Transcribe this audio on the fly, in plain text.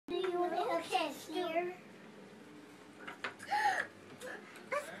Okay, here.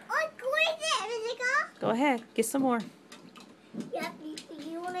 Go ahead. Get some more. Yep,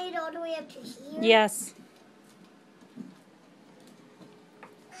 you want it all the way up to here? Yes.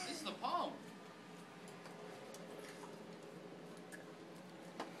 This is the palm.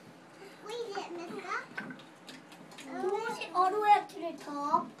 Squeeze it, Mister. You want it all the way up to the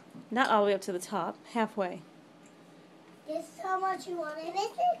top? Not all the way up to the top. Halfway. This is how much you want it.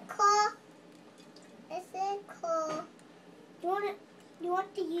 This is cool. This is cool. You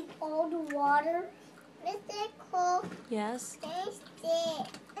want to use all the water? This is cool. Yes. Taste it.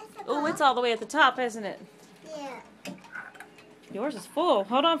 Oh, it's all the way at the top, isn't it? Yeah. Yours is full.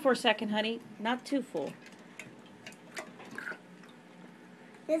 Hold on for a second, honey. Not too full.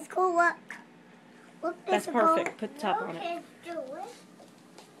 This cool. Look. That's perfect. Put the top on it.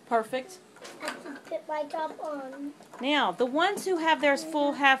 Perfect. I can put my top on. Now, the ones who have theirs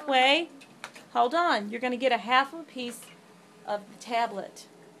full halfway, hold on. You're going to get a half a piece of the tablet.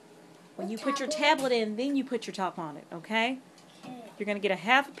 When you put your tablet in, then you put your top on it, okay? You're going to get a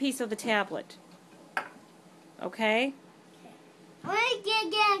half a piece of the tablet. Okay? I'm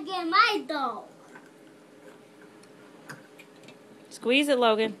going to get my doll. Squeeze it,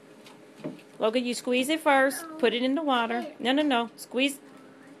 Logan. Logan, you squeeze it first. Put it in the water. No. Squeeze.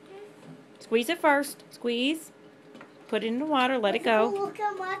 Squeeze it first. Squeeze. Put it in the water. Let it go. Look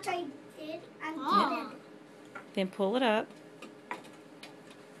how much I did. Then pull it up.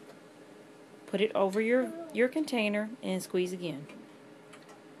 Put it over your container and squeeze again.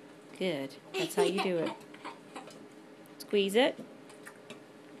 Good. That's how you do it. Squeeze it.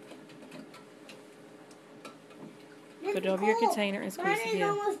 Put it over your container and squeeze Mine again. is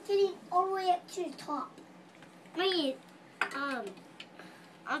almost getting all the way up to the top. Wait,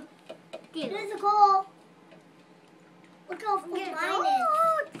 This is cool. Look how full mine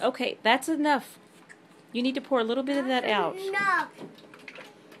is. Okay, that's enough. You need to pour a little bit of that out. Enough.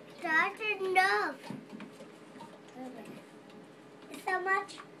 That's enough. Is that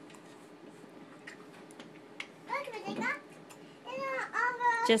much?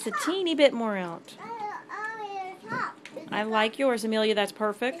 Just a teeny bit more out. I like yours, Amelia. That's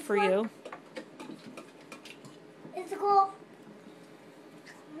perfect for you. It's cool.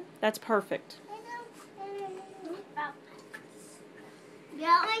 That's perfect.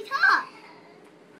 Yeah, my top.